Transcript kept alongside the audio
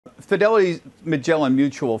Fidelity's Magellan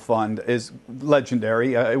Mutual Fund is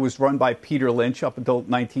legendary. It was run by Peter Lynch up until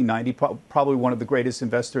 1990, probably one of the greatest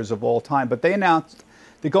investors of all time. But they announced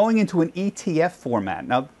they're going into an ETF format.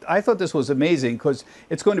 Now, I thought this was amazing because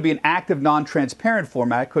it's going to be an active, non-transparent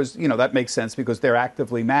format because, you know, that makes sense because they're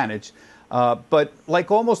actively managed. But like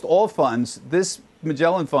almost all funds, this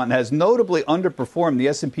Magellan Fund has notably underperformed the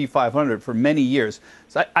S&P 500 for many years.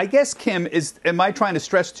 So I guess, Kim, am I trying to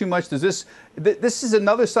stress too much? This is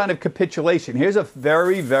another sign of capitulation. Here's a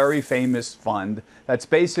very, very famous fund that's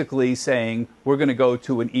basically saying we're going to go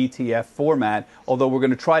to an ETF format, although we're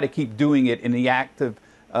going to try to keep doing it in the active,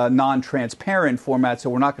 non-transparent format,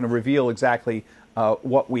 so we're not going to reveal exactly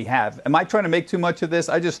what we have. Am I trying to make too much of this?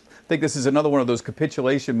 I just think this is another one of those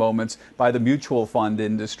capitulation moments by the mutual fund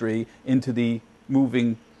industry into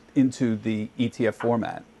moving into the ETF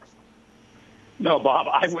format. No, Bob,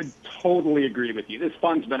 I would totally agree with you. This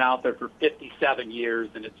fund's been out there for 57 years,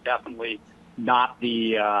 and it's definitely not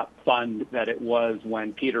the fund that it was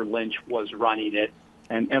when Peter Lynch was running it.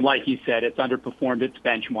 And like you said, it's underperformed its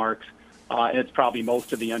benchmarks. And it's probably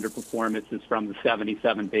most of the underperformance is from the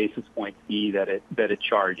 77 basis point fee that it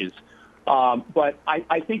charges. But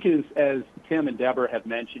I think as Tim and Deborah have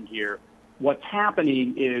mentioned here, what's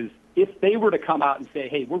happening is if they were to come out and say,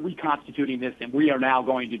 hey, we're reconstituting this and we are now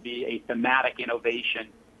going to be a thematic innovation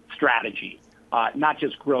strategy, not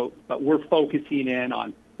just growth, but we're focusing in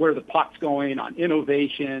on where the puck's going, on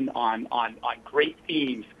innovation, on great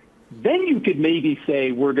themes, then you could maybe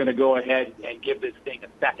say we're going to go ahead and give this thing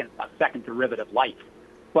a second derivative life.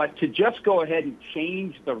 But to just go ahead and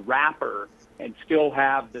change the wrapper and still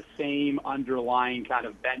have the same underlying kind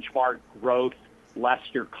of benchmark growth less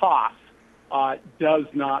your costs does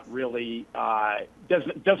not really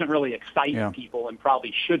doesn't really excite people, and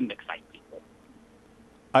probably shouldn't excite people.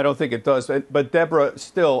 I don't think it does. But Deborah,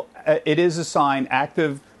 still, it is a sign.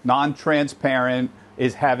 Active, non-transparent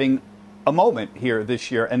is having a moment here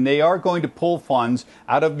this year, and they are going to pull funds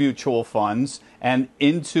out of mutual funds and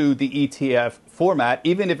into the ETF format.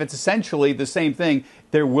 Even if it's essentially the same thing,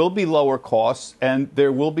 there will be lower costs and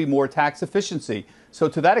there will be more tax efficiency. So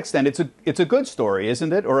to that extent, it's a good story,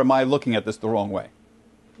 isn't it? Or am I looking at this the wrong way?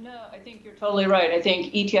 No, I think you're totally right. I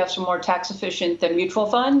think ETFs are more tax efficient than mutual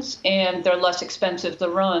funds, and they're less expensive to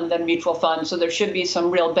run than mutual funds. So there should be some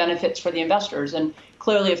real benefits for the investors. And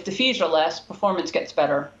clearly, if the fees are less, performance gets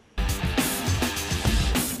better.